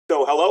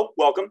So hello,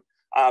 welcome.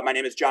 My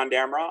name is John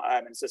Damra.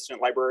 I'm an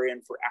assistant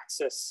librarian for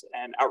Access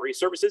and Outreach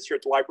Services here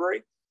at the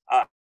library.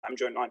 I'm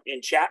joined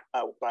in chat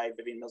by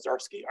Vivian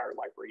Milzarski, our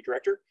library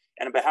director.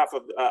 And on behalf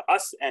of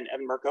us and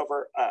Evan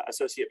Markover,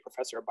 associate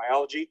professor of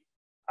biology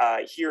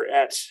here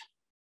at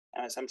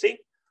MSMC,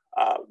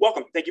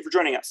 welcome. Thank you for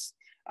joining us.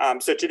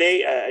 So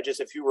today, just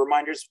a few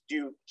reminders.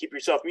 Do keep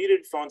yourself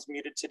muted, phones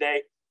muted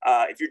today.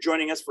 If you're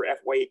joining us for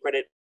FYE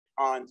credit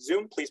on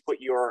Zoom, please put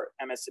your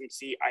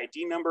MSMC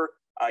ID number,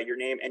 your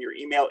name and your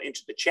email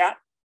into the chat.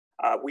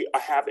 We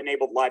have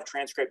enabled live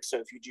transcripts, so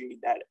if you do need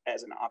that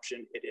as an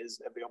option, it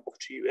is available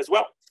to you as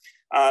well.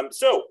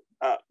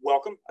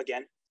 Welcome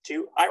again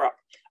to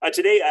IROC.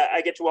 Today,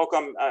 I get to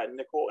welcome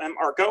Nicole M.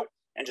 Arco,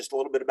 and just a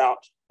little bit about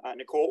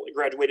Nicole.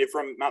 Graduated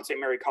from Mount St.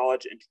 Mary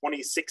College in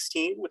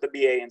 2016 with a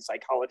BA in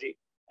psychology,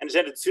 and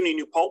attended SUNY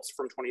New Paltz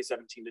from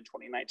 2017 to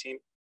 2019,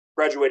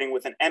 graduating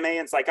with an MA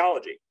in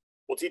psychology,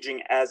 while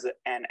teaching as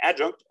an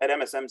adjunct at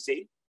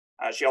MSMC.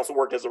 She also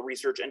worked as a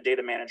research and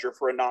data manager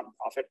for a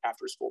nonprofit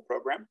after-school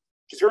program.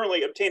 She's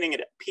currently obtaining a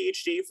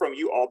PhD from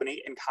UAlbany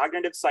in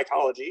cognitive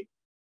psychology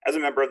as a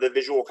member of the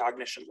Visual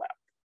Cognition Lab.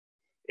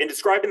 In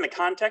describing the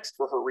context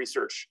for her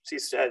research, she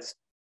says,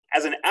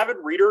 as an avid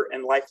reader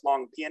and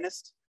lifelong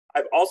pianist,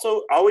 I've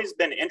also always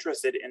been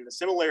interested in the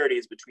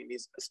similarities between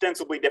these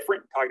ostensibly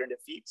different cognitive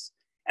feats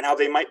and how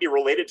they might be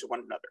related to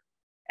one another.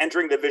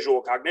 Entering the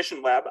Visual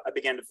Cognition Lab, I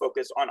began to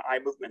focus on eye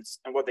movements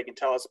and what they can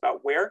tell us about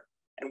where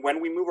and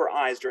when we move our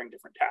eyes during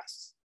different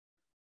tasks.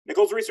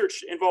 Nicole's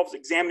research involves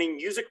examining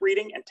music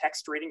reading and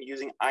text reading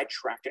using eye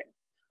tracking.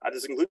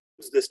 This includes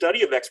the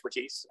study of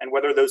expertise and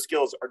whether those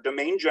skills are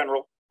domain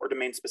general or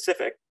domain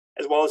specific,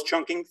 as well as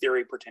chunking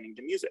theory pertaining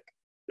to music.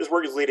 This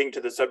work is leading to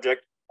the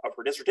subject of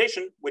her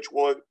dissertation, which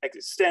will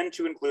extend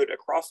to include a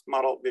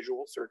cross-model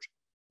visual search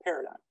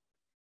paradigm.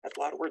 That's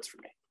a lot of words for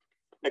me.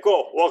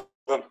 Nicole,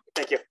 welcome.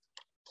 Thank you.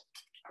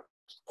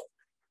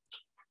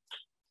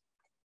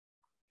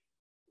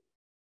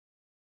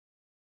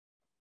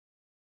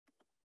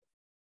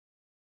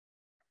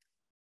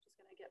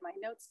 My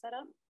notes set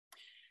up.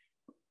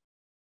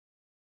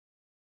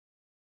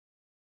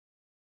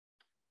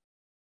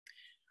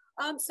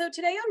 So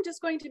today I'm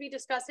just going to be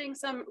discussing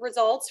some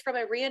results from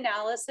a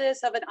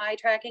reanalysis of an eye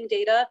tracking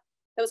data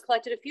that was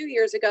collected a few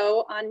years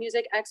ago on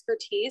music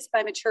expertise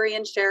by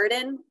Maturian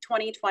Sheridan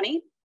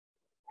 2020.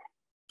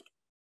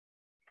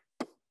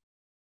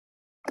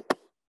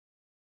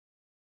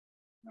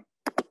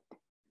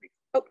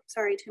 Oh,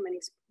 sorry, too many.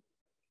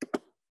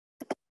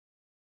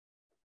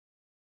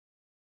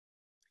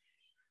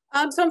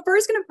 So I'm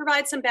first going to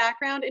provide some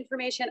background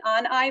information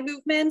on eye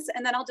movements,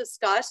 and then I'll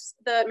discuss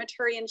the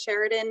Maturian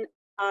Sheridan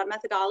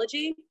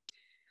methodology.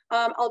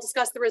 I'll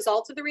discuss the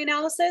results of the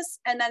reanalysis,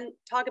 and then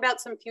talk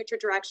about some future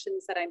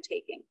directions that I'm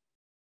taking.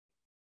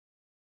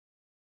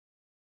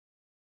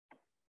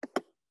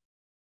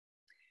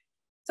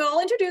 So I'll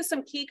introduce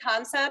some key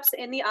concepts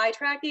in the eye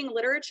tracking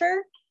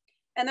literature,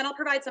 and then I'll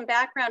provide some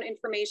background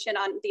information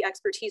on the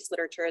expertise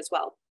literature as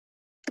well.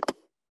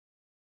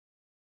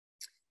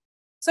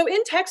 So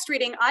in text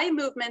reading, eye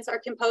movements are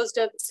composed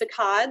of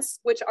saccades,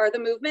 which are the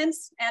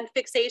movements, and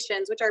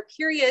fixations, which are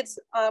periods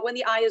when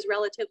the eye is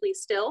relatively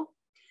still.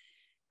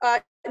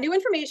 New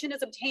information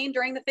is obtained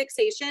during the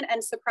fixation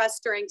and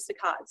suppressed during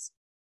saccades.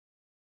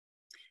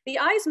 The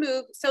eyes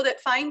move so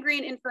that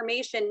fine-grained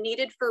information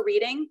needed for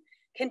reading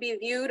can be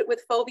viewed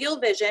with foveal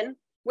vision,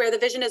 where the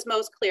vision is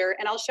most clear.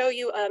 And I'll show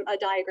you a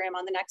diagram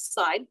on the next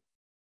slide.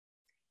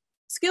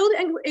 Skilled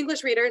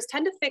English readers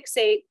tend to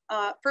fixate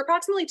for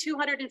approximately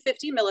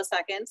 250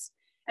 milliseconds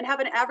and have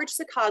an average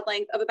saccade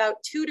length of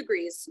about 2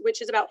 degrees,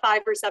 which is about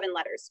 5 or 7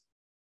 letters.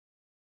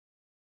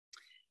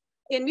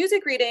 In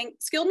music reading,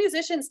 skilled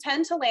musicians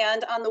tend to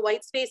land on the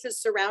white spaces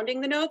surrounding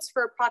the notes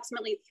for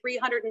approximately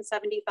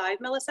 375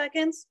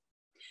 milliseconds.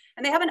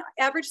 And they have an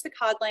average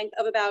saccade length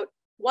of about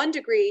 1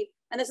 degree,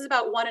 and this is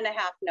about 1.5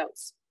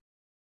 notes.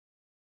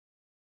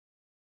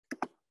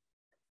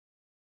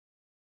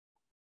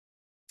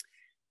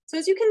 So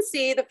as you can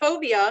see, the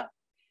fovea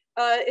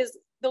is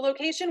the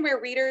location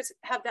where readers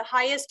have the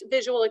highest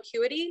visual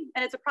acuity,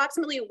 and it's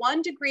approximately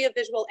 1 degree of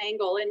visual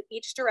angle in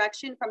each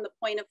direction from the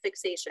point of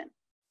fixation.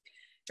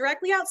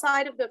 Directly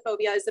outside of the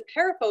fovea is the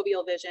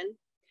parafoveal vision,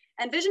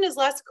 and vision is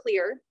less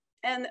clear,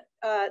 and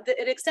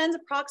it extends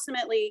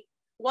approximately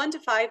 1 to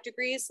 5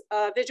 degrees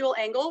visual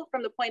angle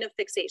from the point of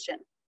fixation.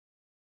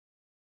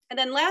 And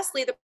then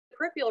lastly, the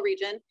peripheral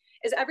region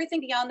is everything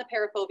beyond the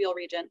parafoveal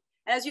region.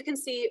 And as you can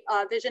see,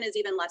 vision is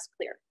even less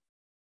clear.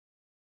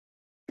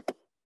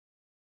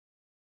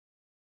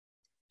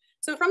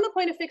 So from the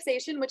point of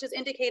fixation, which is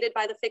indicated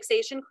by the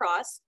fixation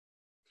cross,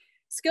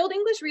 skilled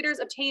English readers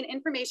obtain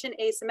information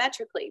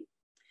asymmetrically.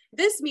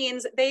 This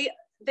means they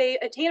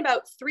attain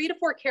about 3 to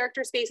 4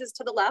 character spaces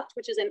to the left,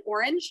 which is in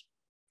orange,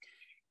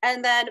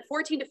 and then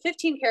 14 to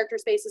 15 character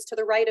spaces to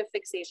the right of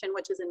fixation,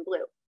 which is in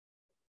blue.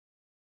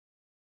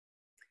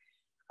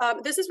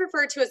 This is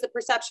referred to as the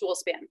perceptual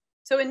span.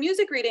 So in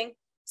music reading,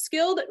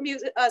 skilled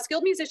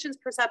musicians'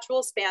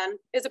 perceptual span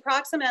is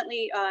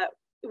approximately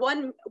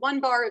one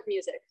bar of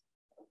music.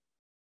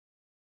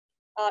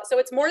 So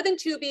it's more than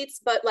 2 beats,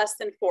 but less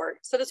than 4.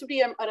 So this would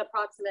be an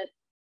approximate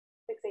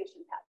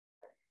fixation pattern,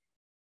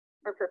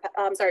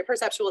 or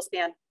perceptual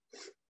span.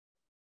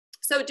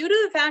 So due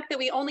to the fact that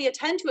we only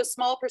attend to a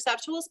small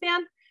perceptual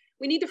span,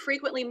 we need to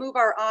frequently move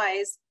our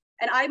eyes,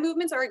 and eye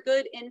movements are a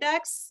good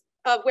index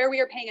of where we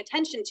are paying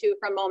attention to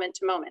from moment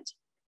to moment.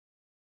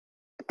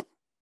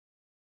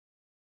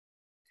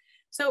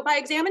 So by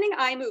examining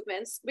eye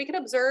movements, we can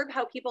observe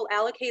how people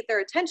allocate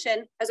their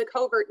attention as a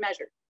covert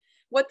measure.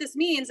 What this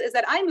means is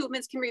that eye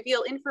movements can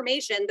reveal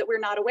information that we're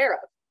not aware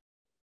of.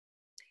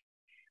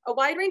 A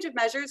wide range of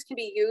measures can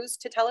be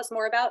used to tell us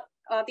more about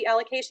the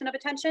allocation of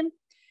attention.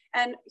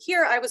 And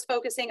here I was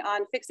focusing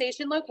on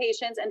fixation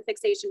locations and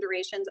fixation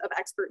durations of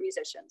expert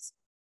musicians.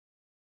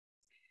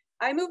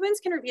 Eye movements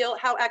can reveal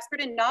how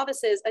expert and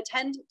novices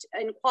attend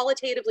in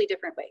qualitatively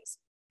different ways.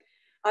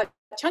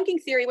 Chunking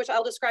theory, which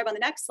I'll describe on the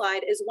next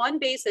slide, is one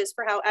basis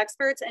for how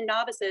experts and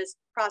novices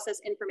process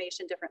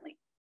information differently.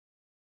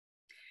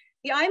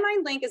 The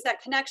eye-mind link is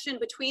that connection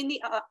between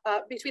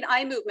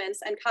eye movements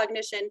and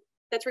cognition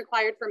that's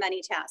required for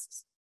many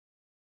tasks.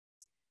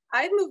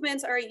 Eye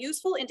movements are a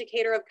useful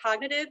indicator of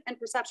cognitive and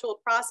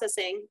perceptual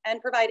processing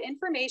and provide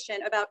information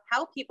about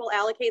how people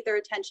allocate their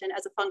attention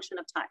as a function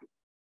of time.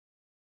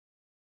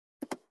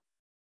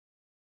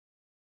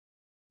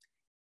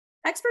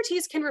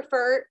 Expertise can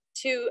refer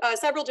to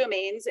several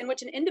domains in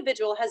which an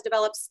individual has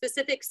developed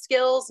specific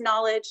skills,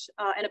 knowledge,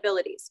 and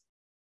abilities.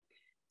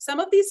 Some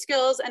of these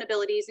skills and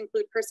abilities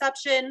include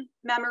perception,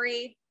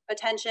 memory,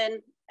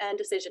 attention, and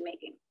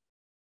decision-making.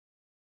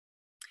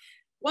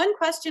 One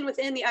question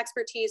within the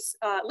expertise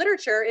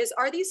literature is,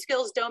 are these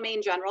skills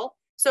domain general?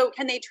 So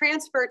can they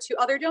transfer to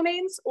other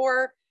domains,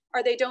 or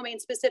are they domain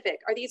specific?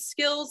 Are these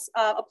skills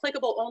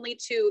applicable only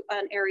to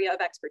an area of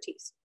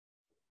expertise?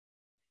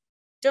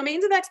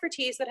 Domains of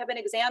expertise that have been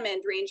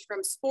examined range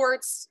from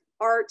sports,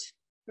 art,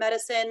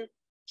 medicine,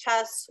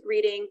 chess,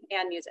 reading,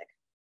 and music.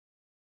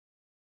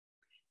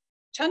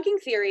 Chunking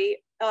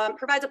theory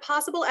provides a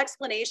possible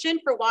explanation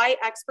for why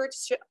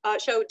experts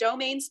show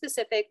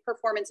domain-specific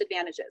performance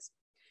advantages.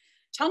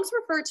 Chunks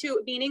refer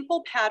to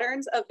meaningful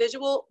patterns of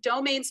visual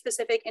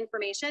domain-specific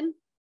information.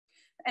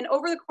 And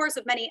over the course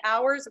of many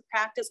hours of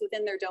practice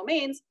within their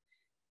domains,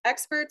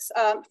 experts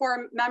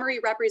form memory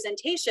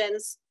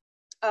representations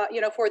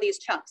for these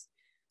chunks.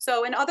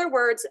 So in other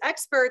words,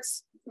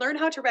 experts learn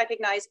how to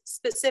recognize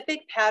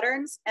specific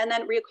patterns and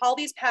then recall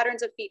these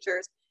patterns of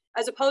features,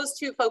 as opposed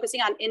to focusing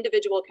on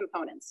individual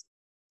components.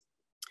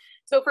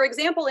 So for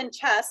example, in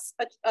chess,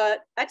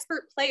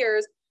 expert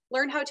players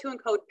learn how to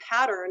encode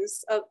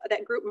patterns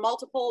that group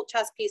multiple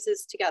chess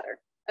pieces together,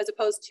 as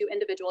opposed to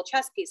individual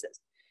chess pieces.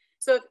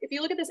 So if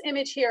you look at this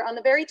image here, on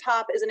the very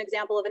top is an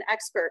example of an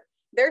expert.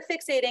 They're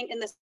fixating in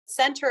the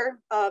center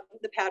of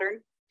the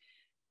pattern,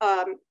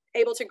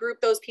 able to group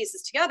those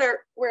pieces together,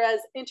 whereas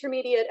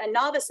intermediate and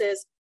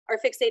novices are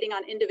fixating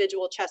on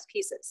individual chess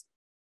pieces.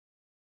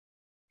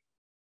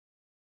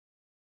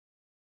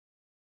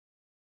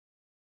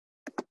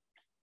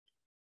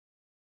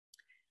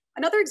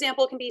 Another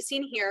example can be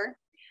seen here.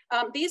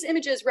 These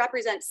images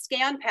represent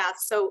scan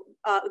paths, so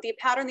the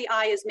pattern the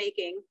eye is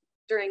making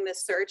during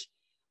this search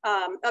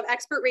of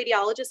expert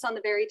radiologists on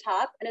the very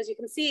top. And as you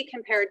can see,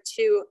 compared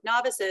to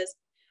novices,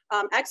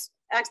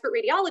 expert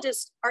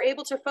radiologists are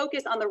able to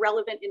focus on the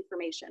relevant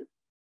information.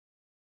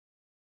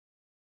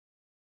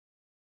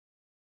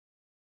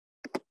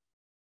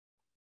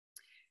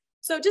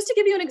 So just to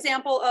give you an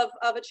example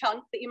of a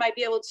chunk that you might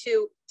be able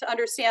to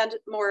understand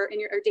more in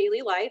your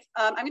daily life,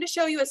 I'm going to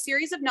show you a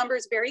series of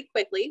numbers very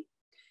quickly.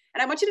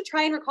 And I want you to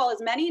try and recall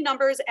as many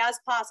numbers as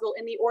possible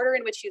in the order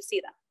in which you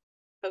see them.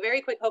 So very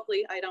quick,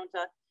 hopefully I don't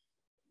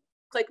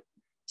click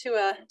too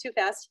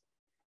fast.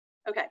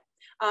 Okay,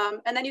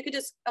 and then you could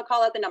just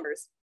call out the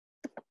numbers.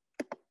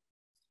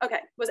 Okay,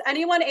 was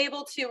anyone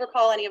able to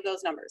recall any of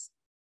those numbers?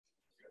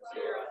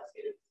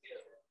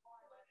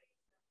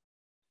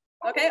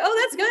 Okay, oh,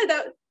 that's good.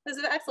 This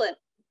is excellent.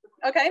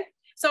 Okay,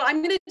 so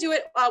I'm gonna do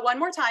it one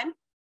more time.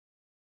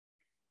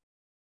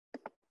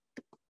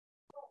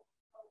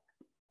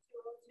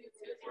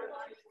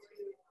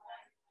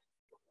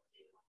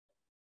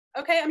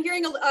 Okay, I'm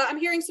hearing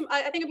some,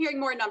 I think I'm hearing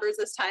more numbers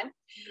this time.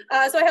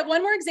 So I have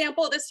one more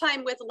example, this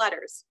time with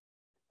letters.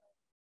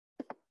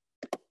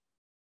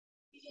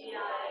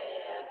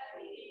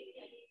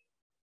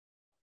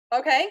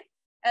 Okay,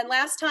 and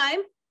last time.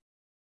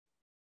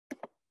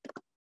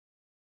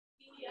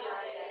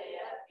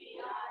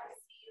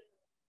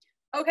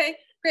 Okay,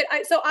 great.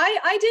 So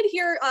I did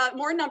hear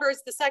more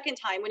numbers the second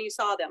time when you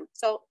saw them.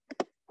 So,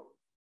 oh,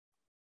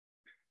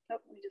 let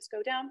me just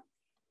go down.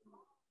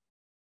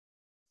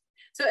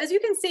 So as you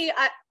can see,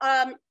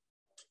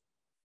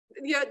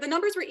 the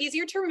numbers were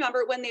easier to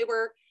remember when they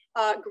were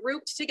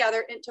grouped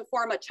together to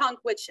form a chunk,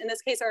 which in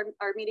this case are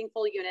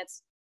meaningful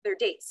units, they're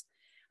dates,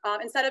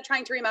 instead of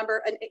trying to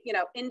remember an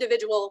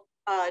individual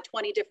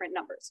 20 different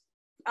numbers.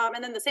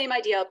 And then the same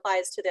idea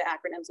applies to the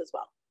acronyms as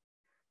well.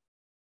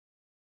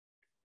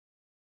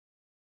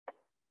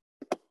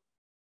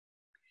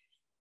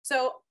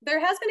 So there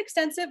has been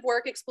extensive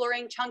work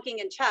exploring chunking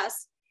in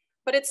chess.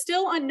 but it's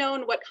still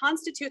unknown what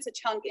constitutes a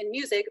chunk in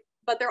music,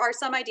 but there are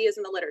some ideas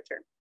in the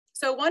literature.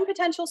 So one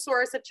potential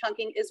source of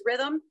chunking is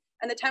rhythm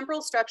and the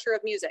temporal structure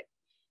of music.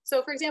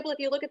 So for example, if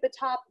you look at the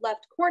top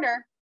left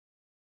corner,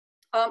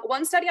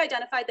 one study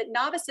identified that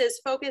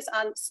novices focus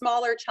on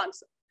smaller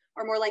chunks,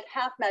 or more like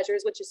half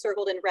measures, which is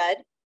circled in red.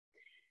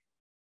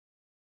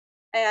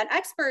 And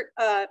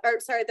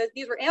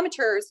these were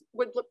amateurs,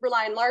 would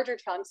rely on larger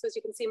chunks, so as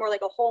you can see, more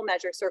like a whole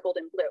measure circled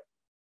in blue.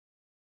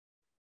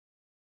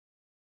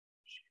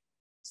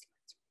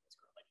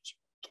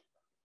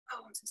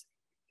 Oh, I'm so sorry.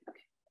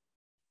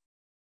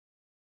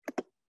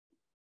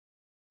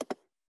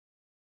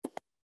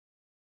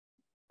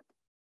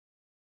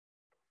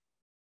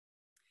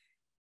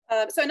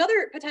 So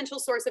another potential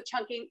source of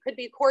chunking could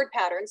be chord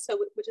patterns,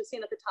 which is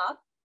seen at the top.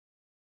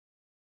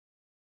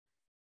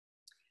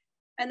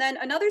 And then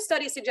another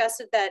study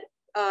suggested that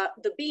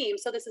the beam,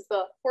 so this is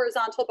the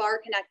horizontal bar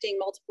connecting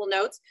multiple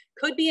notes,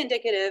 could be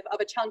indicative of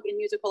a chunk in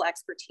musical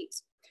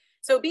expertise.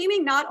 So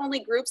beaming not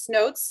only groups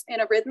notes in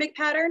a rhythmic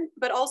pattern,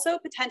 but also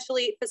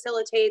potentially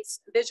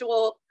facilitates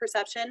visual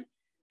perception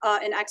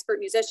in expert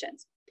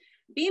musicians.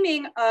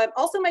 Beaming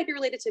also might be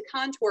related to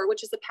contour,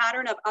 which is the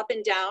pattern of up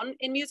and down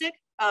in music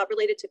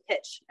related to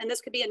pitch. And this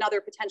could be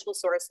another potential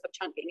source of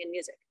chunking in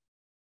music.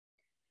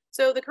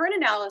 So the current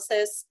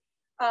analysis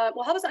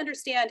will help us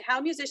understand how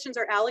musicians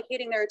are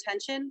allocating their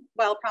attention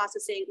while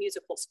processing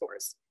musical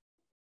scores.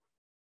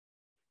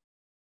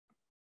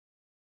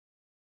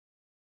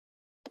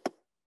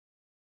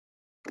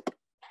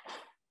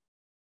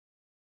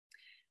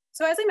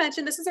 So as I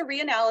mentioned, this is a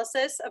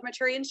reanalysis of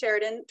Maturi and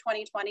Sheridan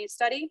 2020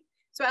 study.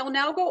 So I will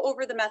now go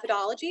over the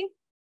methodology.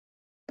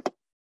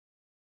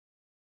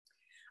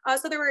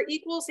 So there were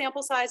equal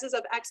sample sizes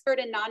of expert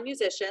and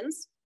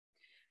non-musicians.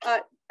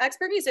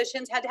 Expert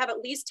musicians had to have at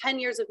least 10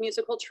 years of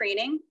musical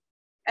training.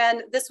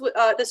 And this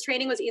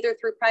training was either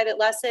through private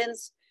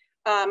lessons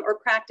or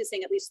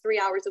practicing at least 3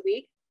 hours a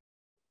week.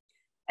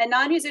 And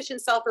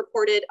non-musicians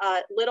self-reported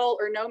little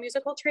or no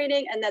musical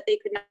training and that they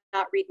could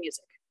not read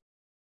music.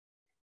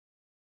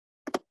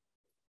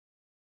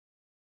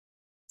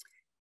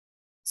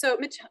 So,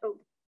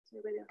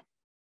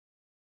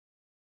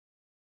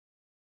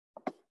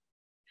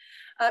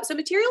 so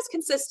materials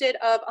consisted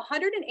of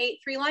 108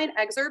 three-line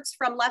excerpts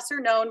from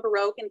lesser-known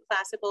Baroque and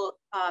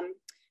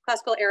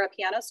classical era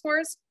piano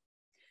scores.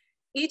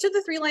 Each of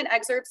the three-line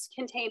excerpts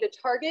contained a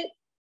target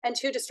and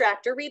 2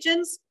 distractor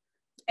regions,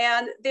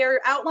 and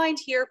they're outlined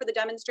here for the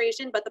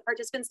demonstration, but the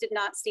participants did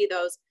not see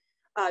those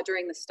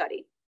during the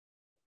study.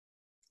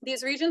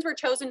 These regions were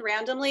chosen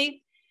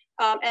randomly,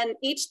 and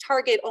each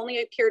target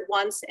only appeared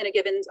once in a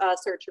given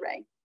search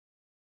array.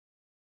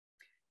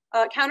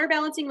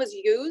 Counterbalancing was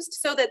used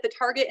so that the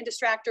target and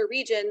distractor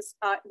regions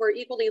were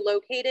equally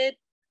located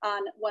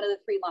on one of the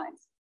 3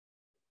 lines.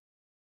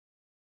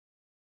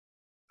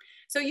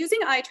 So using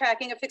eye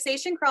tracking, a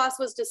fixation cross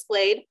was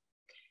displayed,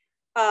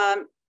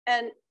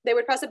 and they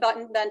would press a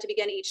button then to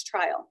begin each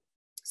trial.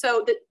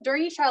 So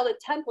during each trial, the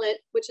template,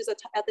 which is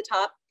at the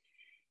top,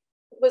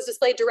 was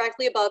displayed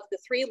directly above the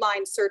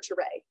 3-line search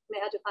array. They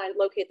had to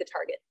locate the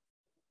target.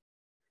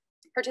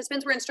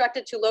 Participants were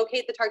instructed to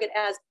locate the target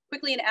as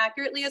quickly and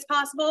accurately as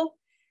possible.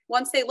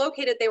 Once they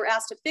located, they were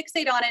asked to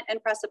fixate on it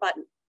and press a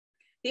button.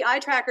 The eye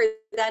tracker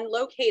then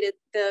located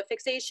the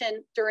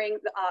fixation during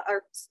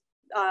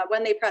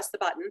when they pressed the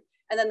button,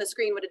 and then the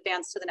screen would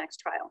advance to the next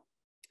trial.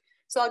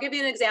 So I'll give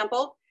you an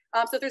example.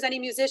 So if there's any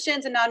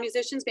musicians and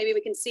non-musicians, maybe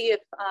we can see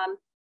if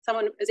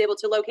someone is able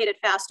to locate it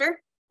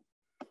faster.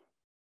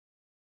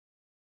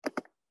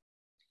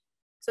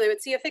 So they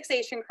would see a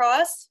fixation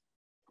cross.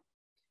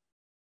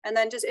 And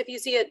then just if you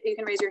see it, you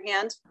can raise your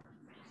hand.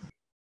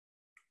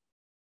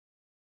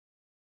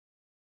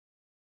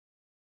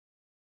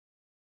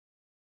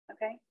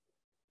 Okay.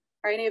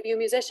 Are any of you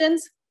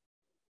musicians?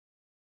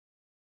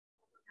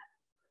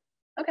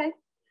 Okay.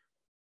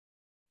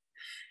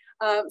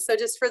 So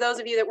just for those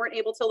of you that weren't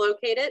able to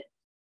locate it,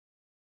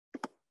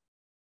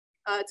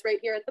 it's right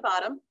here at the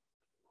bottom.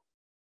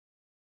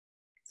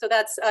 So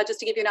that's just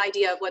to give you an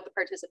idea of what the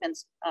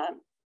participants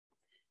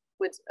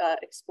would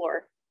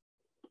explore.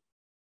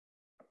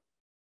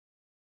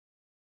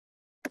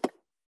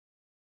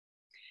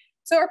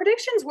 So our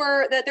predictions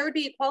were that there would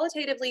be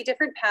qualitatively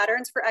different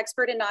patterns for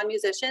expert and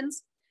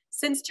non-musicians.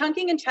 Since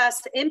chunking in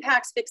chess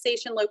impacts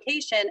fixation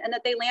location and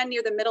that they land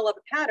near the middle of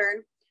a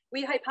pattern,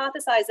 we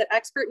hypothesized that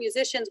expert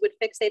musicians would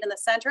fixate in the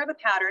center of a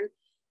pattern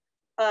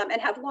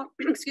and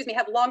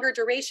have longer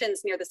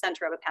durations near the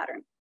center of a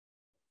pattern.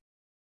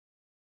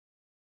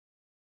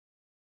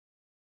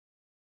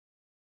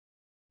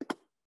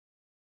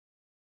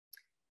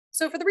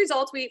 So for the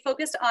results, we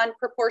focused on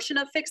proportion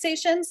of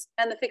fixations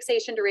and the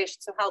fixation duration,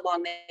 so how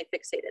long they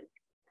fixated.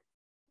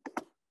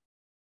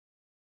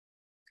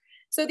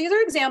 So these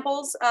are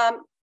examples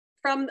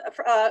from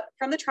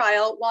the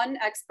trial, 1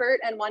 expert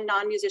and 1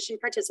 non-musician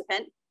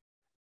participant.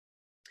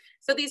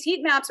 So these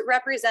heat maps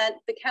represent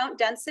the count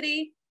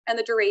density and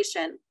the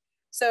duration.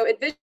 So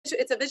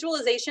it's a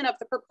visualization of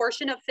the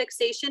proportion of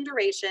fixation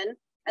duration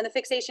and the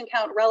fixation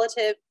count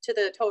relative to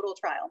the total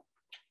trial.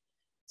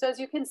 So as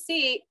you can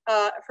see,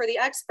 for the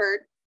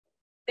expert,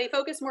 they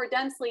focus more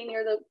densely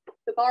near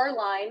the bar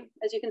line,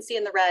 as you can see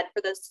in the red,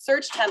 for the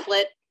search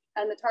template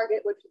and the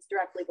target, which is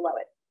directly below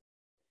it.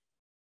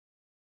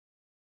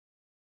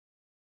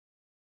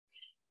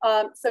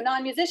 So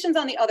non-musicians,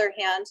 on the other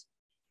hand,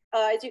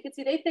 as you can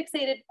see, they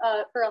fixated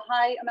for a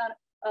high amount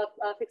of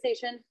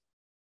fixation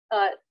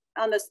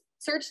on the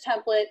search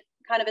template,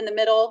 kind of in the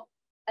middle,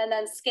 and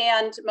then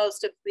scanned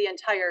most of the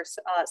entire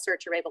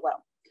search array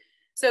below.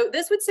 So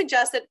this would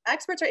suggest that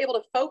experts are able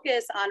to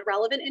focus on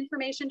relevant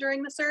information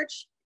during the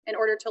search in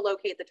order to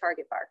locate the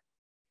target bar.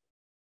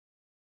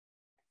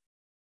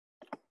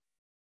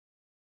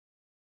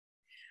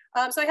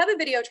 So I have a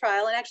video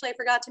trial, and actually I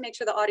forgot to make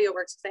sure the audio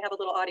works because I have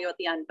a little audio at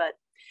the end, but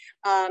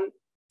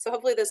so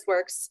hopefully this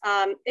works.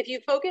 If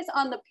you focus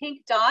on the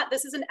pink dot,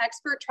 this is an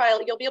expert trial.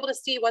 You'll be able to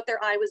see what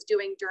their eye was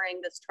doing during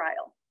this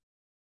trial.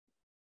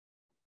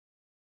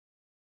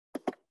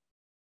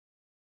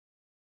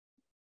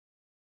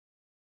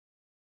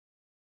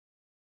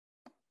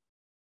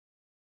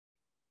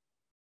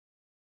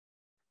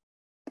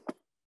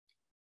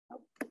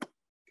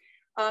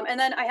 And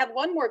then I have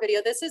one more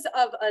video. This is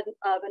of a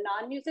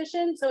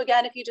non-musician. So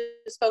again, if you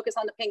just focus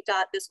on the pink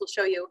dot, this will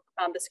show you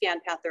the scan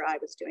path their eye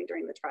was doing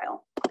during the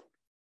trial.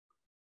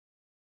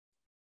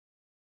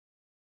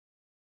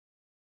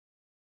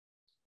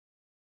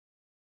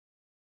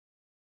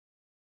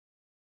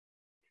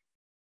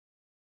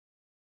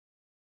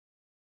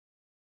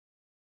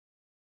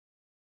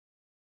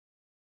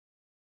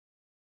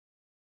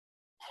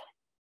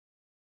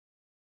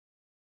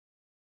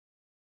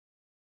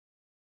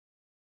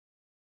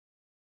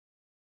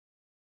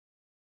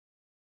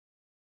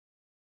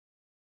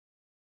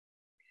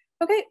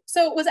 Okay,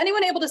 so was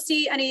anyone able to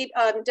see any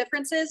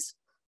differences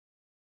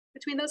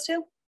between those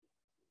two?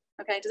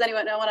 Okay, does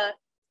anyone want to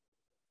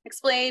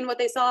explain what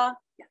they saw?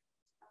 Yeah.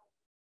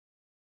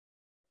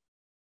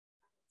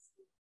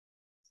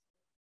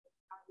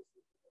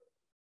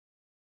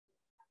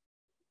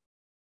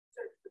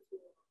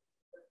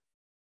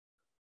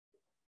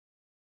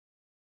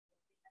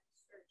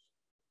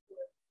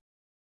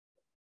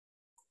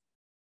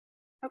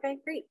 Okay,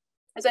 great.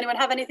 Does anyone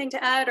have anything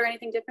to add or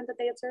anything different that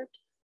they observed?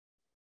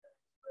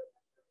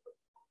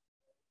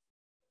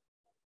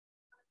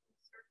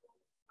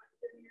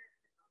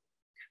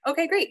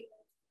 Okay, great.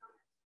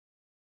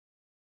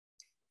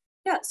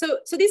 Yeah, so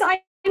these eye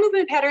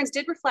movement patterns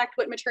did reflect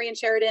what Maturi and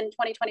Sheridan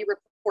 2020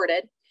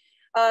 reported.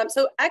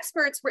 So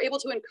experts were able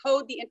to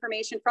encode the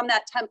information from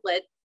that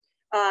template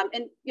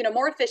and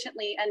more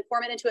efficiently and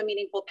form it into a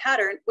meaningful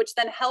pattern, which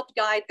then helped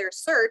guide their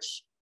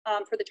search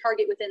for the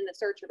target within the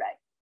search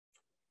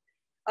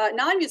array.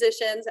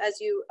 Non-musicians, as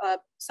you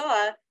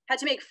saw, had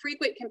to make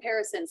frequent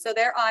comparisons. So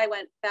their eye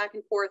went back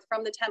and forth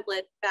from the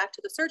template back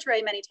to the search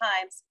array many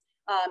times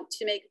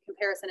to make a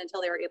comparison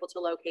until they were able to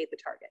locate the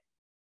target.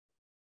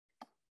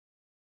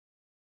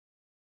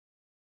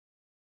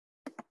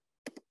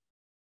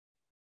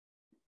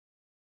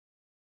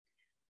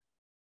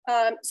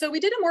 So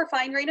we did a more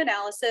fine-grained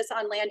analysis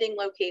on landing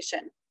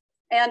location.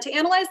 And to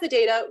analyze the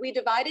data, we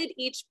divided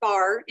each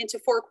bar into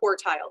 4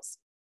 quartiles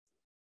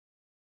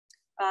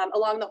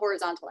along the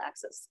horizontal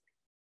axis.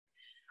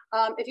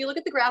 If you look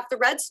at the graph, the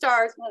red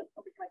stars, well,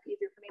 I'll make it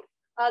easier for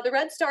me. The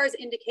red stars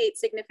indicate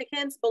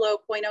significance below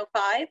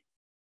 0.05.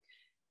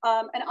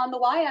 And on the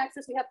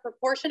y-axis, we have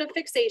proportion of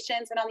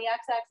fixations, and on the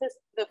x-axis,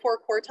 the 4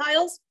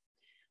 quartiles.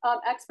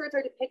 Experts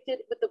are depicted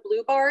with the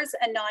blue bars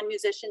and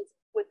non-musicians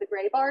with the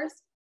gray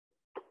bars.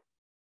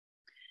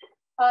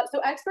 So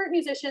expert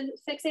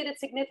musicians fixated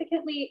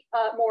significantly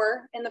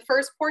more in the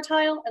first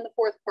quartile and the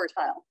 4th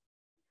quartile.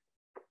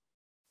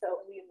 So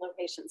in these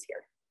locations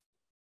here.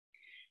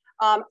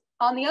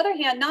 On the other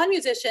hand,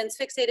 non-musicians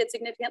fixated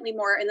significantly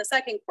more in the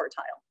 2nd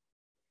quartile.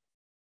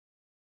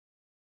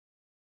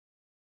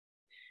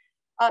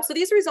 So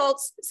these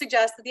results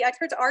suggest that the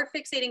experts are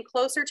fixating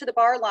closer to the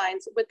bar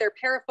lines with their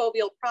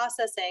parafoveal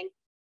processing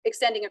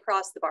extending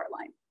across the bar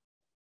line.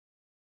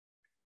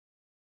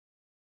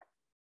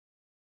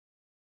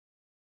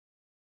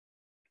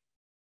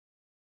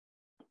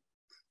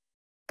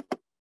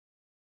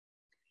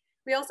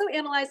 We also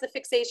analyzed the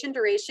fixation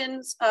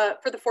durations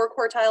for the 4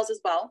 quartiles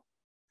as well.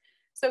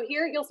 So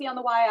here you'll see on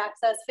the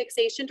y-axis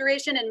fixation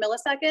duration in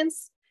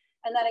milliseconds,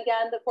 and then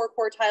again the 4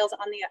 quartiles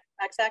on the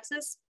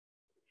x-axis.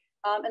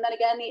 And then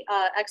again, the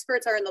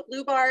experts are in the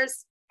blue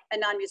bars and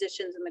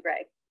non-musicians in the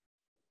gray.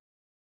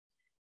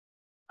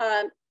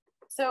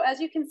 So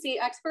as you can see,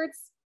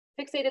 experts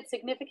fixated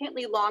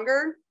significantly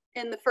longer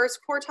in the 1st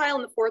quartile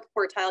and the 4th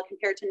quartile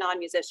compared to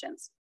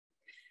non-musicians.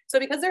 So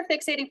because they're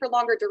fixating for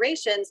longer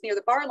durations near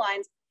the bar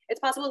lines, it's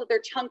possible that they're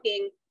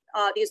chunking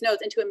these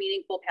nodes into a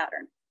meaningful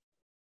pattern.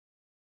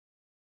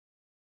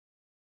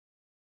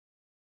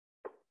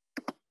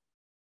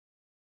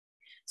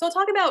 So I'll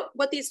talk about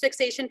what these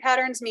fixation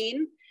patterns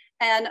mean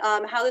and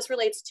how this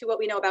relates to what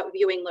we know about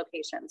viewing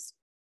locations.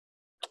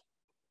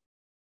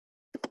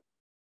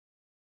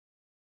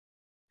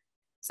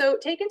 So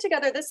taken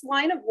together, this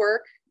line of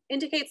work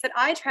indicates that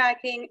eye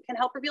tracking can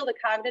help reveal the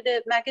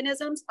cognitive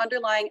mechanisms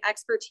underlying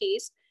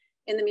expertise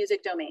in the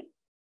music domain.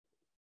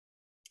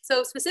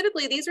 So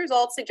specifically, these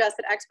results suggest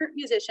that expert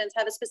musicians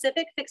have a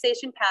specific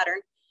fixation pattern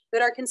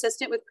that are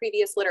consistent with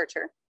previous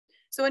literature.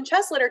 So in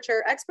chess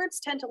literature, experts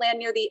tend to land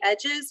near the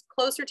edges,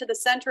 closer to the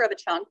center of a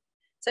chunk,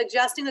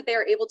 suggesting that they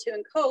are able to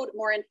encode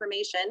more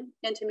information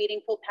into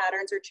meaningful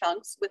patterns or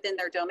chunks within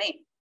their domain.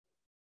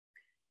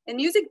 In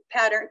music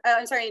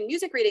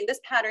reading, this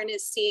pattern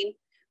is seen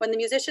when the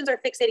musicians are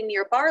fixating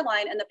near a bar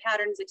line and the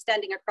pattern is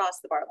extending across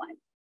the bar line.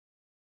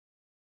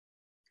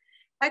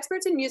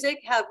 Experts in music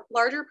have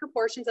larger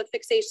proportions of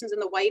fixations in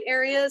the white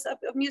areas of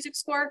music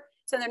score,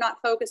 so they're not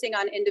focusing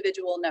on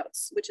individual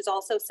notes, which is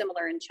also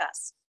similar in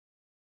chess.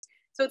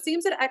 So it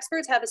seems that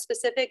experts have a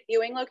specific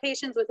viewing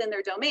locations within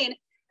their domain,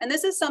 and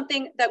this is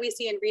something that we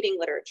see in reading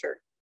literature.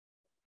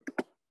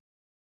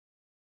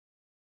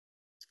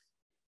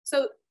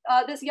 So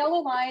this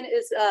yellow line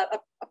is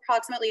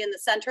approximately in the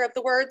center of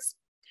the words,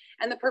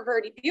 and the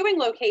preferred viewing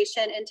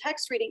location in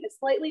text reading is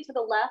slightly to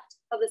the left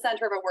of the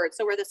center of a word,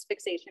 so where this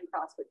fixation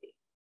cross would be.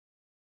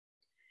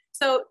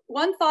 So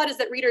one thought is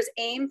that readers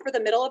aim for the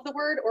middle of the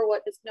word, or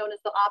what is known as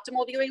the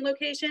optimal viewing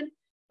location,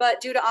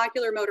 but due to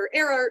ocular motor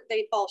error,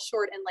 they fall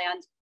short and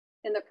land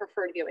in the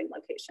preferred viewing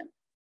location.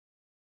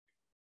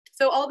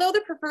 So although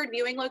the preferred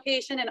viewing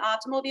location and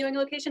optimal viewing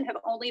location have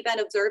only been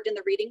observed in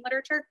the reading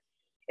literature,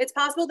 it's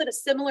possible that a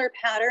similar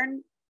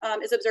pattern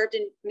is observed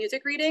in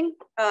music reading,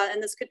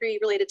 and this could be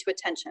related to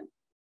attention.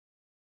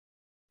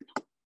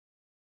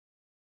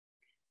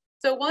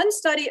 So one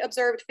study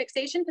observed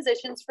fixation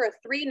positions for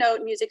a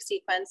 3-note music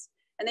sequence,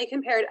 and they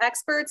compared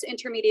experts,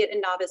 intermediate,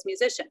 and novice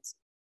musicians.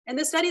 In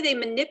this study, they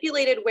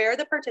manipulated where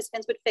the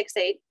participants would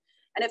fixate,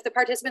 and if the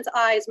participants'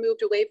 eyes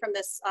moved away from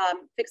this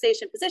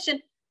fixation position,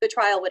 the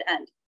trial would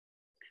end.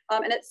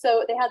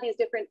 So they had these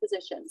different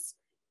positions.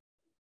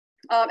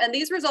 And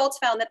these results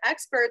found that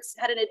experts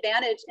had an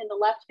advantage in the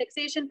left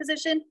fixation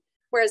position,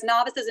 whereas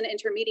novices and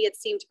intermediates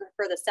seemed to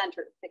prefer the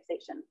center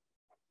fixation.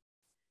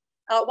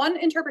 One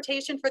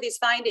interpretation for these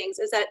findings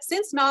is that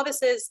since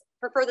novices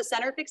prefer the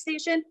center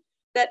fixation,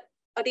 that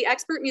the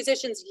expert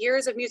musician's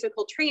years of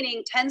musical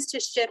training tends to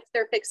shift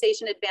their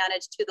fixation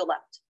advantage to the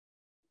left.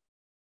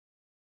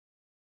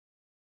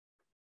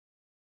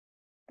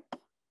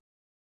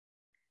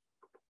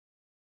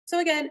 So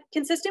again,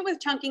 consistent with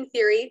chunking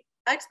theory,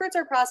 experts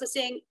are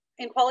processing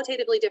in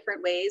qualitatively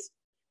different ways,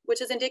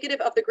 which is indicative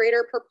of the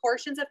greater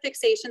proportions of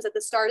fixations at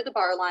the start of the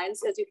bar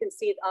lines, as you can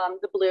see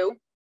the blue.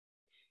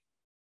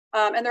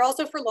 And they're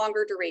also for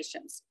longer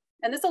durations.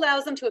 And this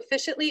allows them to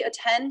efficiently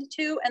attend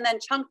to and then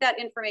chunk that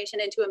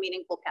information into a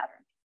meaningful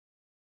pattern.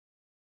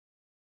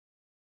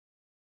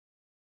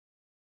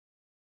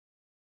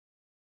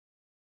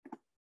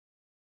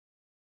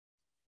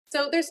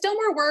 So there's still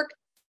more work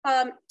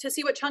to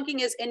see what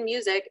chunking is in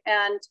music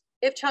and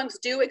if chunks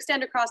do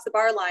extend across the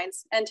bar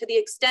lines and to the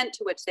extent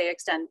to which they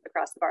extend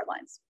across the bar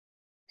lines.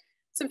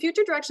 Some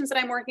future directions that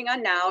I'm working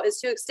on now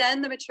is to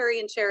extend the Maturi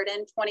and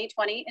Sheridan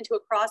 2020 into a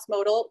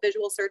cross-modal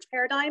visual search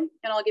paradigm,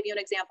 and I'll give you an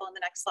example on the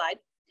next slide.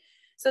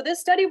 So this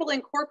study will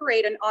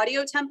incorporate an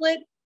audio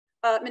template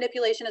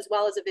manipulation as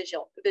well as a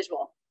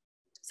visual.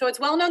 So it's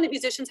well known that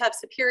musicians have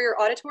superior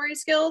auditory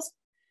skills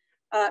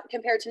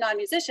compared to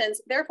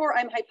non-musicians. Therefore,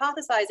 I'm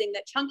hypothesizing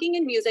that chunking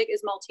in music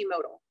is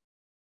multimodal.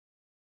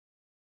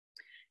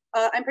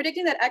 I'm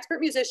predicting that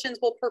expert musicians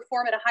will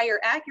perform at a higher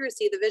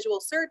accuracy the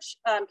visual search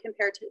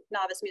compared to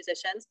novice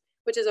musicians,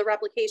 which is a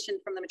replication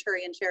from the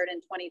Maturi and Sheridan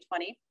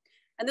 2020.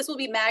 And this will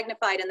be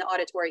magnified in the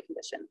auditory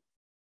condition.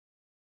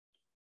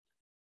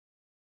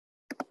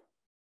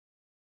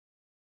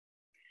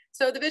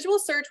 So the visual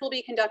search will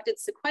be conducted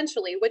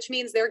sequentially, which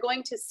means they're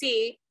going to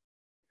see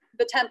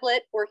the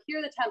template or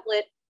hear the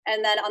template,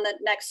 and then on the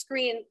next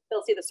screen,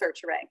 they'll see the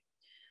search array.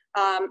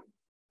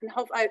 And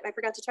I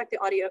forgot to check the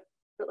audio,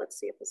 but let's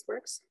see if this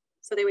works.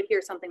 So they would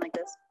hear something like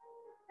this.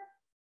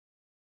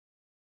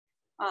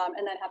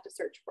 And then have to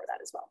search for that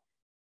as well.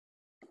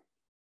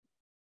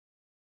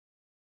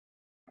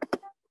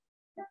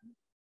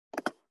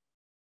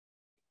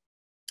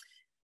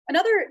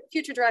 Another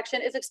future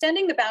direction is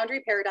extending the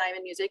boundary paradigm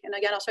in music. And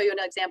again, I'll show you an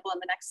example on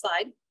the next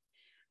slide.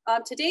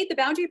 To date, the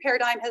boundary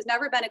paradigm has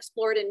never been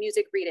explored in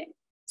music reading.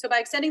 So by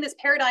extending this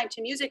paradigm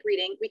to music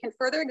reading, we can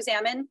further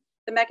examine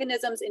the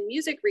mechanisms in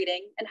music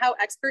reading and how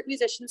expert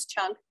musicians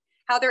chunk,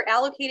 how they're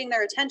allocating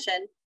their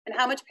attention, and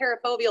how much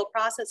parafoveal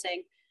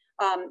processing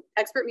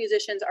expert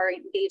musicians are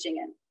engaging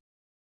in.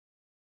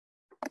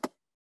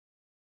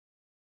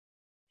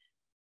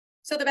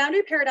 So the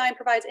boundary paradigm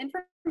provides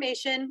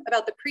information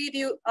about the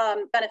preview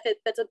benefit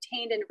that's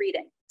obtained in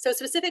reading. So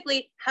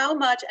specifically, how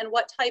much and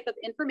what type of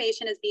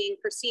information is being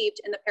perceived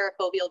in the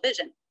parafoveal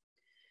vision.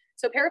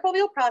 So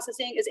parafoveal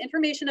processing is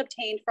information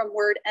obtained from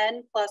word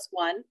n+1,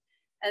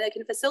 and it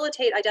can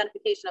facilitate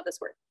identification of this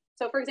word.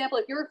 So for example,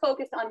 if you're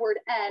focused on word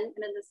n, and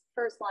then this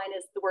first line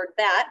is the word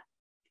that,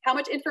 how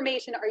much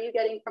information are you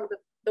getting from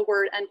the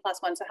word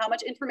n+1? So how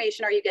much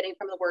information are you getting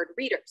from the word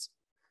readers?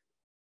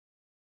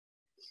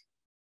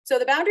 So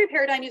the boundary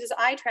paradigm uses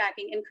eye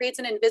tracking and creates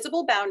an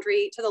invisible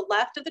boundary to the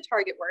left of the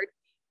target word.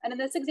 And in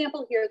this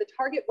example here, the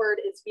target word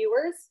is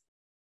viewers,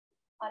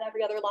 on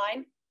every other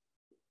line.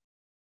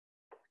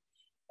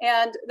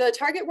 And the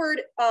target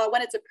word,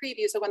 when it's a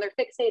preview, so when they're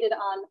fixated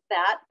on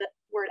that, the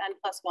word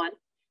n+1,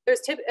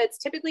 it's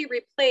typically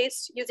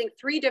replaced using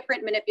 3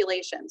 different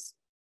manipulations.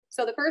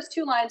 So the first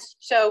 2 lines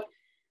show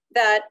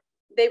that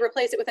they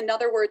replace it with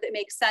another word that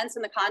makes sense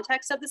in the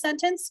context of the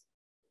sentence.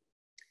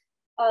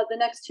 The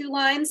next 2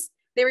 lines,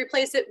 they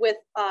replace it with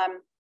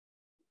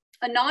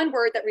a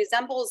non-word that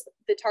resembles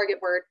the target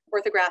word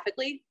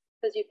orthographically.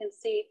 As you can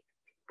see,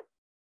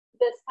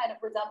 this kind of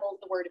resembles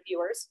the word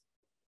viewers.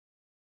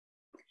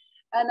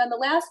 And then the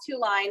last 2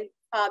 lines,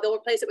 they'll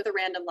replace it with a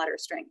random letter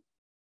string.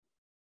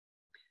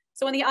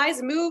 So when the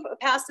eyes move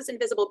past this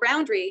invisible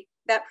boundary,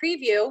 that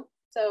preview,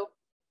 so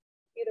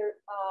either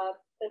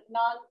the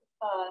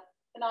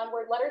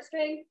non-word letter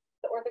string,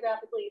 the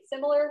orthographically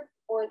similar,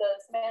 or the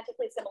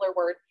semantically similar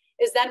word,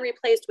 is then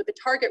replaced with the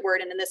target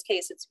word, and in this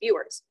case, it's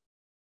viewers.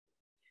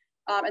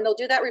 And they'll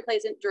do that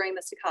replacement during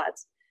the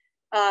saccades.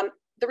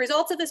 The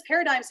results of this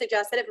paradigm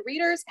suggest that if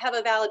readers have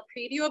a valid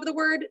preview of the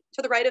word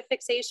to the right of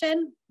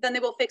fixation, then they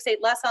will fixate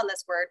less on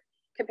this word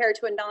compared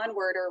to a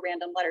non-word or a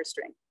random letter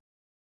string.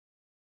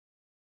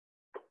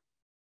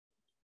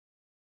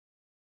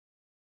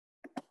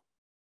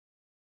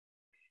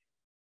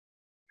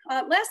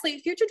 Lastly,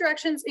 future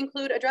directions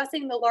include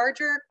addressing the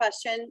larger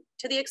question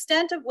to the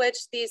extent of which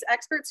these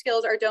expert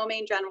skills are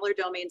domain general or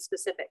domain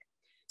specific.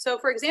 So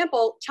for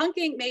example,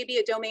 chunking may be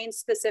a domain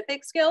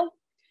specific skill,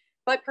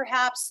 but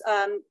perhaps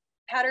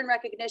pattern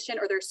recognition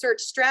or their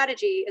search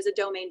strategy is a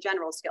domain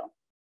general skill.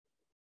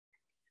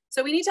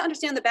 So we need to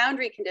understand the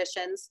boundary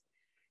conditions.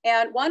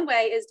 And one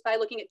way is by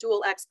looking at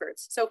dual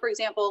experts. So for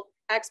example,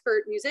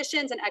 expert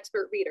musicians and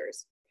expert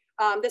readers.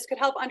 This could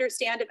help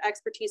understand if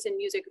expertise in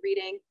music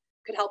reading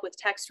could help with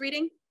text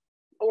reading,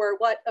 or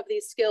what of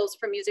these skills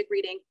from music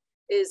reading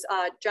is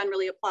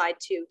generally applied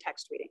to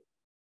text reading.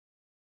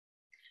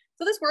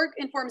 So this work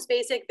informs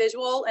basic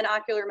visual and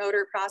ocular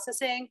motor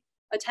processing,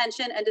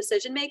 attention, and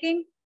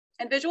decision-making.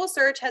 And visual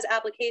search has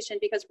application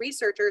because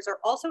researchers are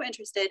also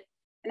interested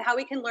in how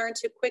we can learn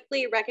to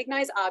quickly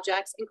recognize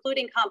objects,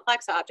 including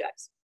complex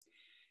objects.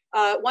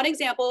 One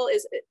example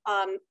is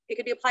it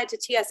could be applied to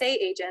TSA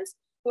agents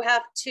who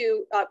have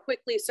to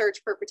quickly search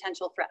for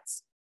potential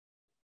threats.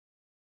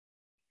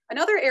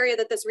 Another area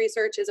that this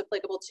research is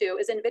applicable to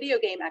is in video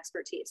game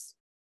expertise.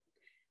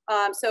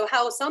 So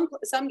how some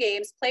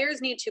games, players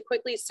need to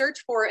quickly search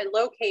for and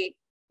locate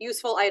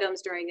useful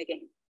items during a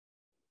game.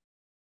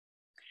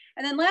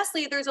 And then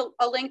lastly, there's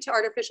a link to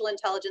artificial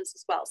intelligence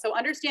as well. So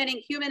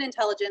understanding human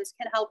intelligence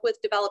can help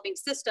with developing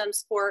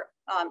systems for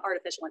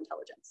artificial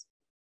intelligence.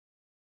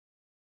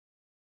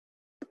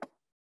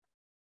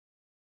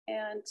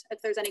 And if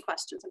there's any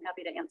questions, I'm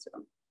happy to answer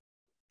them.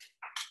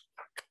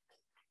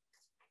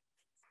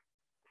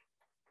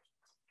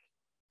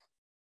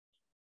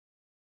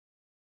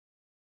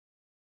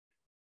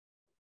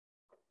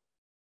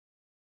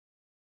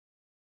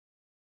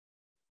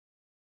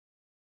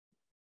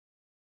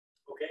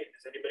 Okay,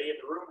 does anybody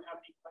in the room have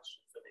any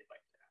questions that they'd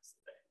like to ask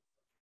today?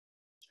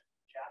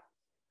 Chat.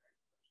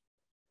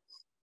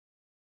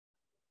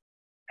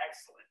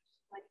 Excellent.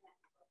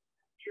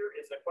 Here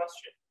is a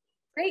question.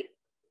 Great.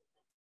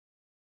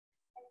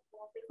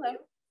 Hello.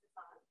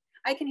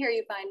 I can hear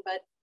you fine,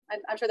 but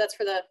I'm sure that's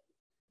for the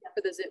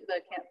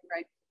camp,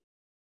 right?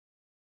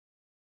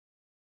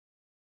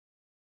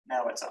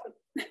 Now it's on.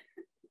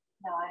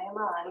 Now I am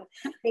on.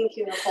 Thank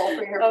you, Nicole,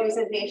 for your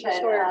presentation.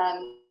 Sure.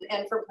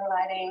 And for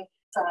providing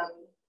some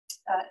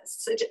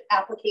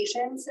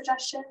application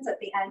suggestions at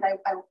the end.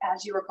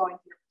 As you were going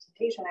through your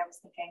presentation, I was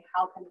thinking,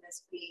 how can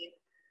this be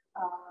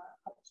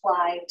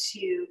applied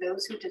to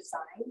those who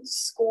design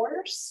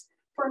scores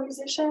for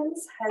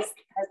musicians? Has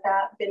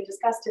that been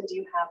discussed, and do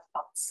you have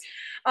thoughts?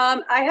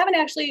 I haven't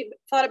actually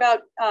thought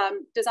about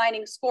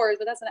designing scores,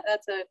 but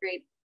that's a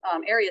great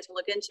area to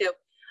look into.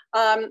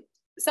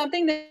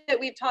 Something that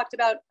we've talked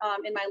about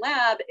in my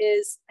lab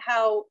is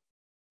how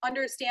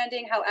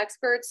understanding how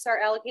experts are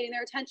allocating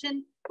their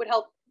attention would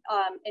help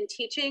in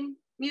teaching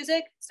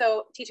music.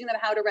 So teaching them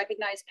how to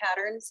recognize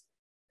patterns.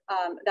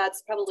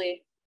 That's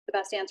probably the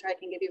best answer I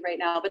can give you right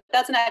now, but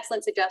that's an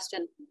excellent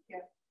suggestion. Yeah.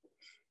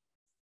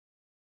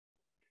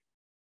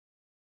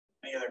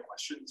 Any other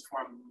questions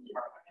from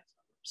our audience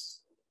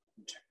members?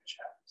 Check the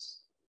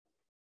chats.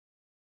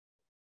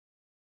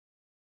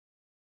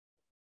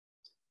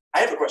 I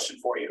have a question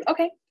for you.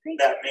 Okay, great.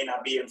 That may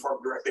not be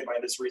informed directly by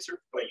this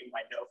research, but you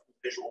might know from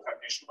the Visual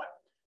Cognition Lab.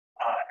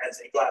 As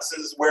a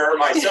glasses wearer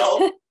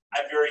myself,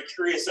 I'm very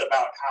curious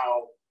about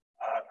how,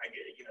 I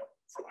get,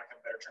 for lack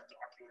of better terms,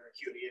 ocular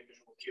acuity and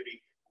visual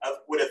acuity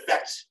would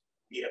affect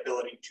the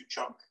ability to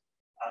chunk.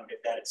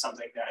 If that is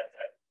something that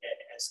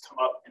has come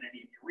up in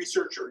any of your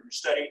research or your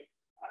study,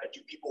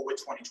 do people with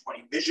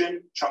 20/20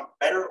 vision chunk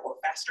better or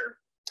faster?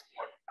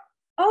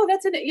 Oh,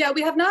 that's it. Yeah,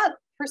 we have not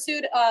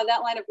pursued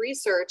that line of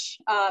research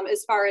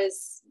as far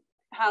as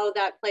how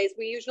that plays.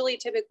 We usually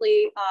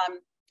typically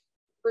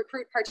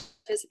recruit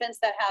participants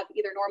that have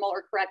either normal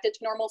or corrected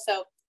to normal.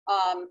 So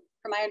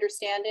from my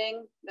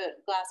understanding, the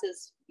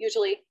glasses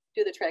usually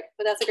do the trick,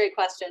 but that's a great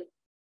question.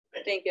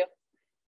 Thank you.